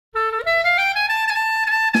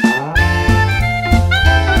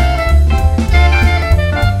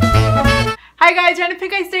Hi guys, Random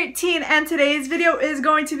Pink Eyes 13, and today's video is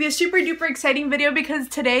going to be a super duper exciting video because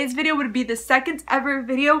today's video would be the second ever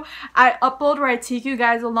video I upload where I take you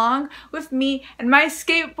guys along with me and my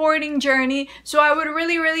skateboarding journey. So I would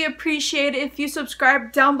really appreciate it if you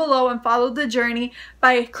subscribe down below and follow the journey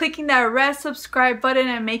by clicking that red subscribe button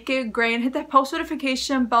and make it gray, and hit that post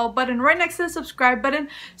notification bell button right next to the subscribe button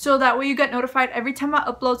so that way you get notified every time I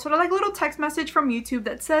upload. Sort of like a little text message from YouTube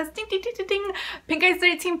that says ding ding ding ding ding, Pink Eyes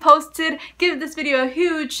 13 posted. Give this video a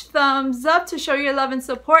huge thumbs up to show your love and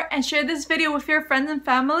support, and share this video with your friends and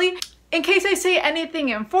family in case I say anything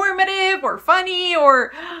informative or funny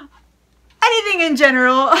or anything in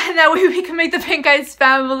general. That way we can make the Pink Eyes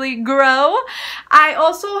family grow. I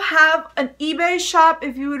also have an eBay shop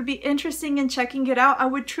if you would be interested in checking it out. I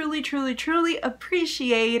would truly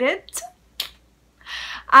appreciate it.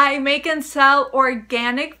 I make and sell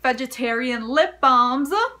organic vegetarian lip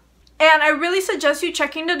balms. And I really suggest you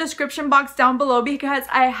checking the description box down below because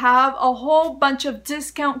I have a whole bunch of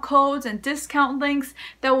discount codes and discount links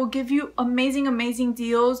that will give you amazing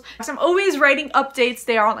deals. So I'm always writing updates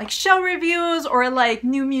there on like show reviews or like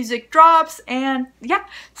new music drops, and yeah,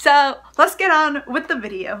 so let's get on with the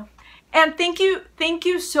video. And thank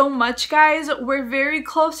you so much guys. We're very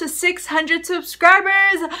close to 600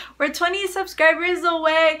 subscribers. We're 20 subscribers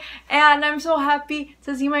away, and I'm so happy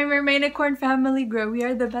to see my MERMAYNICORN family grow. We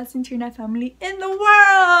are the best internet family in the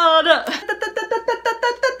world.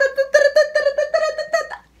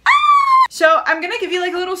 So I'm gonna give you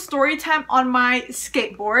like a little story time on my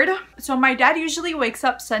skateboard. So my dad usually wakes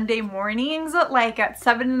up Sunday mornings like at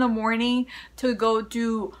 7 in the morning to go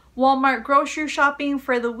do Walmart grocery shopping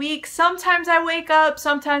for the week. Sometimes I wake up,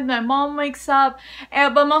 sometimes my mom wakes up,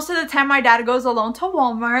 but most of the time my dad goes alone to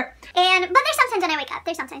Walmart. But there's sometimes when I wake up.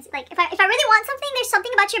 There's sometimes like if I really want something, there's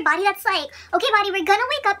something about your body that's like, okay body, we're gonna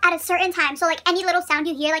wake up at a certain time. So like any little sound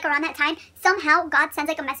you hear like around that time, somehow God sends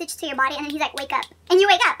like a message to your body, and then he's like, wake up, and you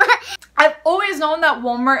wake up. I've always known that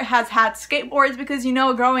Walmart has had skateboards because, you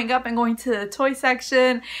know, growing up and going to the toy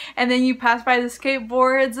section, and then you pass by the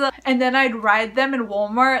skateboards, and then I'd ride them in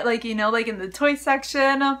Walmart, like, you know, like in the toy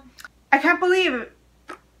section. I can't believe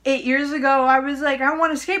 8 years ago I was like, I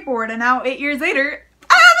want a skateboard, and now 8 years later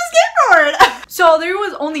I have a skateboard. So there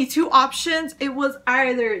was only two options. It was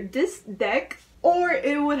either this deck or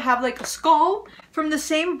it would have like a skull from the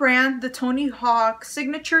same brand, the Tony Hawk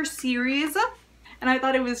Signature series. And I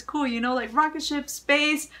thought it was cool, you know, like rocket ship,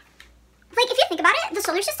 space. Like if you think about it, the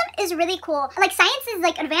solar system is really cool. Like science is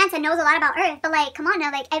like advanced and knows a lot about Earth, but like come on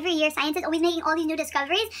now, like every year science is always making all these new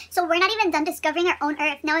discoveries. So we're not even done discovering our own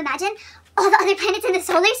Earth. Now imagine all the other planets in the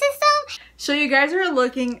solar system. So you guys are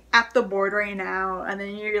looking at the board right now, and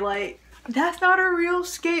then you're like, that's not a real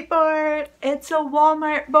skateboard. It's a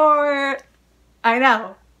Walmart board. I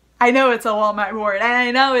know it's a Walmart board, and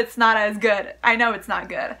I know it's not as good. I know it's not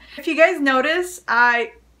good. If you guys notice,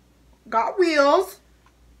 I got wheels.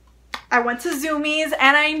 I went to Zumiez,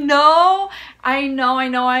 and I know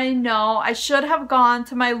I should have gone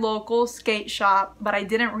to my local skate shop, but I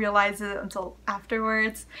didn't realize it until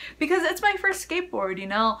afterwards because it's my first skateboard, you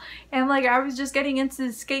know, and like I was just getting into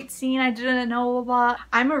the skate scene. I didn't know a lot.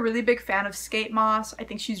 I'm a really big fan of Skate Moss. I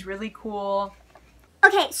think she's really cool.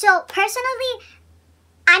 Okay, so personally,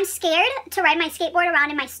 I'm scared to ride my skateboard around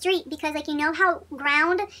in my street because like you know how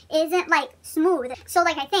ground isn't like smooth. So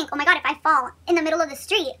like I think, oh my god, if I fall in the middle of the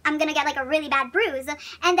street, I'm gonna get like a really bad bruise.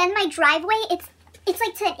 And then my driveway, it's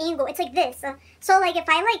like to an angle. It's like this. So like if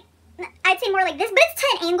I like, I'd say more like this, but it's to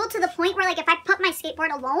an angle to the point where like if I put my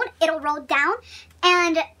skateboard alone, it'll roll down.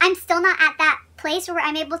 And I'm still not at that place where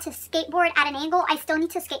I'm able to skateboard at an angle. I still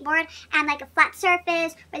need to skateboard on like a flat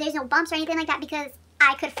surface where there's no bumps or anything like that because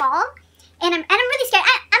I could fall. And I'm really scared.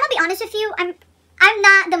 I'm gonna be honest with you, I'm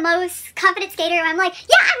not the most confident skater. I'm like,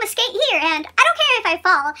 yeah, I'm gonna skate here, and I don't care if I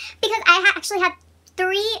fall, because I actually had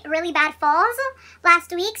 3 really bad falls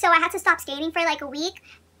last week, so I had to stop skating for like a week.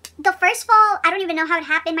 The first fall, I don't even know how it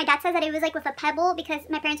happened. My dad says that it was like with a pebble because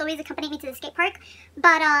my parents always accompanied me to the skate park,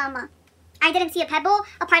 but I didn't see a pebble.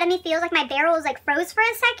 A part of me feels like my barrels like froze for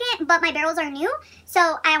a second, but my barrels are new,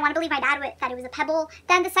 so I want to believe my dad that it was a pebble.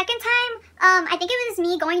 Then the second time, I think it was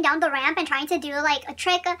me going down the ramp and trying to do like a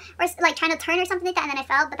trick or like trying to turn or something like that, and then I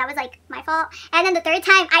fell, but that was like my fault. And then the third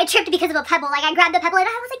time, I tripped because of a pebble. Like I grabbed the pebble and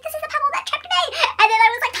I was like, this is a pebble that tripped me, and then I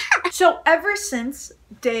was like, ah. So ever since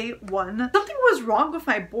day 1, something was wrong with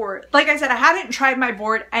my board. Like I said, I hadn't tried my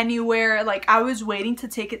board anywhere. Like I was waiting to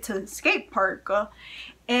take it to the skate park,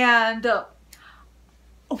 and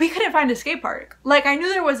we couldn't find a skate park. Like, I knew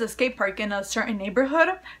there was a skate park in a certain neighborhood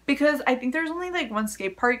because I think there's only like one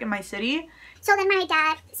skate park in my city. So then my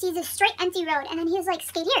dad sees a straight empty road, and then he was like,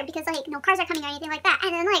 skate here, because like no cars are coming or anything like that.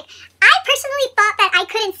 And then like, I personally thought that I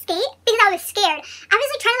couldn't skate because I was scared. I was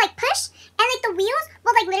like trying to like push, and like the wheels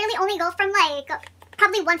would like literally only go from like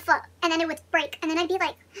probably 1 foot, and then it would break. And then I'd be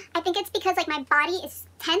like, I think it's because like my body is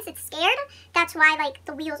tense, it's scared. That's why like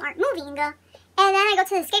the wheels aren't moving. And then I go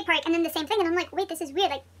to the skate park, and then the same thing, and I'm like, wait, this is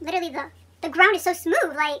weird. Like literally the ground is so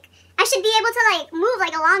smooth. Like I should be able to like move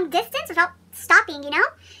like a long distance without stopping, you know?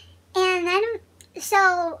 And then,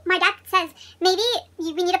 so my dad says, maybe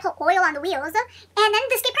we need to put oil on the wheels. And then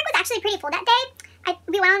the skate park was actually pretty full that day.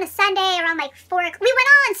 We went on a Sunday around like 4 o'clock. We went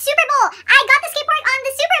on Super Bowl. I got the skateboard on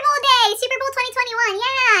the Super Bowl day. Super Bowl 2021.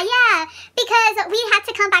 Yeah. Because we had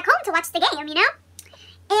to come back home to watch the game, you know?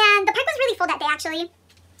 And the park was really full that day, actually.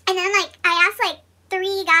 And then like, I asked like 3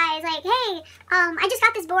 guys, like, hey, I just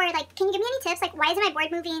got this board. Like, can you give me any tips? Like, why isn't my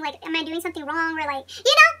board moving? Like, am I doing something wrong? Or like,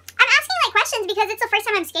 you know, I'm asking like questions because it's the first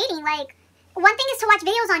time I'm skating. Like, one thing is to watch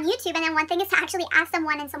videos on YouTube, and then one thing is to actually ask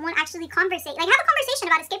someone and someone actually conversate. Like, have a conversation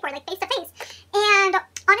about a skateboard, like face to face. And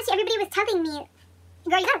honestly, everybody was telling me,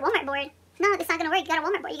 girl, you got a Walmart board. No, it's not gonna work. You got a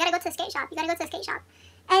Walmart board. You gotta go to a skate shop.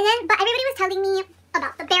 And then, but everybody was telling me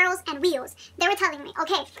about the barrels and wheels. They were telling me,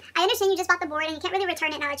 okay, I understand you just bought the board and you can't really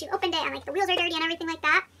return it now that you opened it and like the wheels are dirty and everything like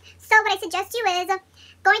that. So what I suggest you is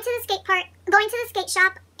going to the skate park, going to the skate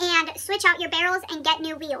shop and switch out your barrels and get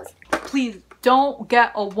new wheels. Please don't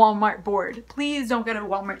get a Walmart board. Please don't get a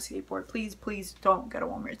Walmart skateboard. Please don't get a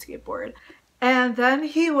Walmart skateboard. And then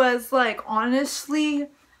he was like, honestly,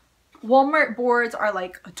 Walmart boards are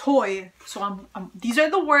like a toy. So these are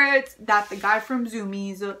the words that the guy from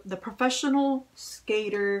Zumiez, the professional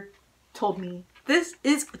skater, told me. This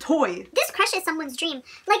is a toy. This crushes someone's dream.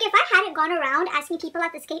 Like, if I hadn't gone around asking people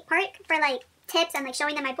at the skate park for like tips and like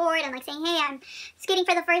showing them my board and like saying, hey, I'm skating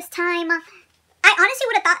for the first time, I honestly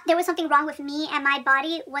would have thought there was something wrong with me and my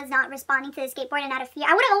body was not responding to the skateboard and out of fear.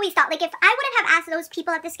 I would have always thought, like, if I wouldn't have asked those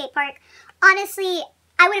people at the skate park, honestly,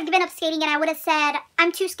 I would have given up skating and I would have said,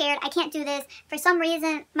 I'm too scared, I can't do this. For some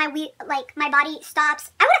reason, my body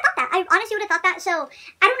stops. I would have thought that. I honestly would have thought that. So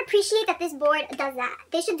I don't appreciate that this board does that.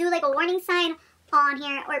 They should do like a warning sign on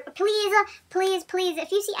here. Or please,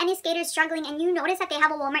 if you see any skaters struggling and you notice that they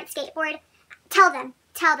have a Walmart skateboard, tell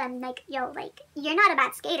them, like, yo, like, you're not a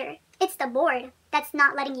bad skater. It's the board that's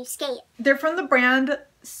not letting you skate. They're from the brand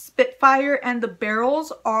Spitfire and the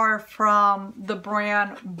barrels are from the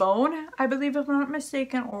brand Bone, I believe, if I'm not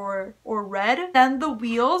mistaken, or Red. Then the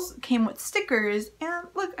wheels came with stickers, and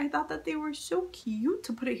look, I thought that they were so cute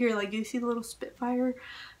to put it here. Like, you see the little Spitfire,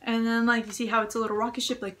 and then like you see how it's a little rocket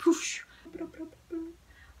ship, like poosh.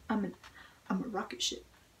 I'm a rocket ship.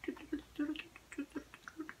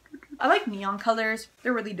 I like neon colors.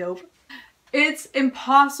 They're really dope. It's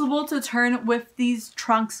impossible to turn with these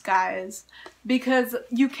trunks, guys, because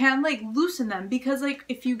you can like loosen them, because like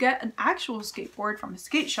if you get an actual skateboard from a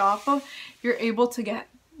skate shop, you're able to get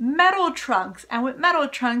metal trunks, and with metal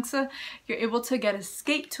trunks you're able to get a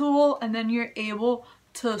skate tool, and then you're able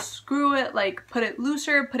to screw it, like put it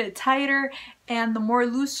looser, put it tighter, and the more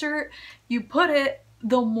looser you put it,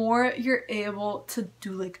 the more you're able to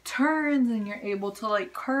do like turns and you're able to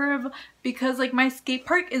like curve, because like my skate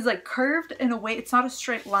park is like curved in a way. It's not a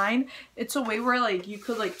straight line. It's a way where like you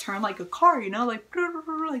could like turn like a car, you know, like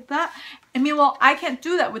that. I mean, well, I can't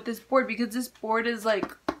do that with this board because this board is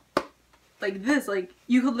like this. Like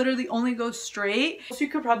you could literally only go straight. So you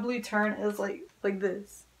could probably turn is like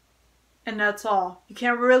this. And that's all. You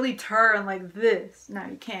can't really turn like this. No,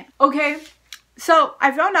 you can't. Okay. So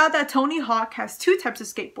I found out that Tony Hawk has 2 types of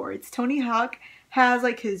skateboards. Tony Hawk has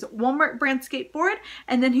like his Walmart brand skateboard,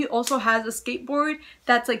 and then he also has a skateboard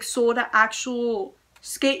that's like sold at actual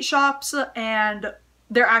skate shops, and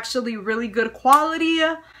they're actually really good quality.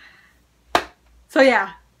 So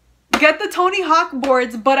yeah, get the Tony Hawk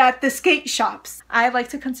boards, but at the skate shops. I like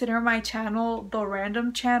to consider my channel the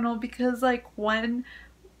random channel, because like one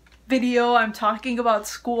video I'm talking about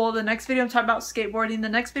school, the next video I'm talking about skateboarding, the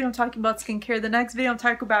next video I'm talking about skincare, the next video I'm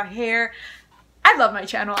talking about hair. I love my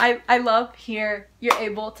channel. I love here you're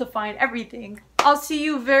able to find everything. I'll see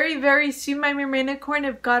you very, very soon, my mermainicorn,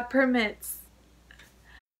 if God permits.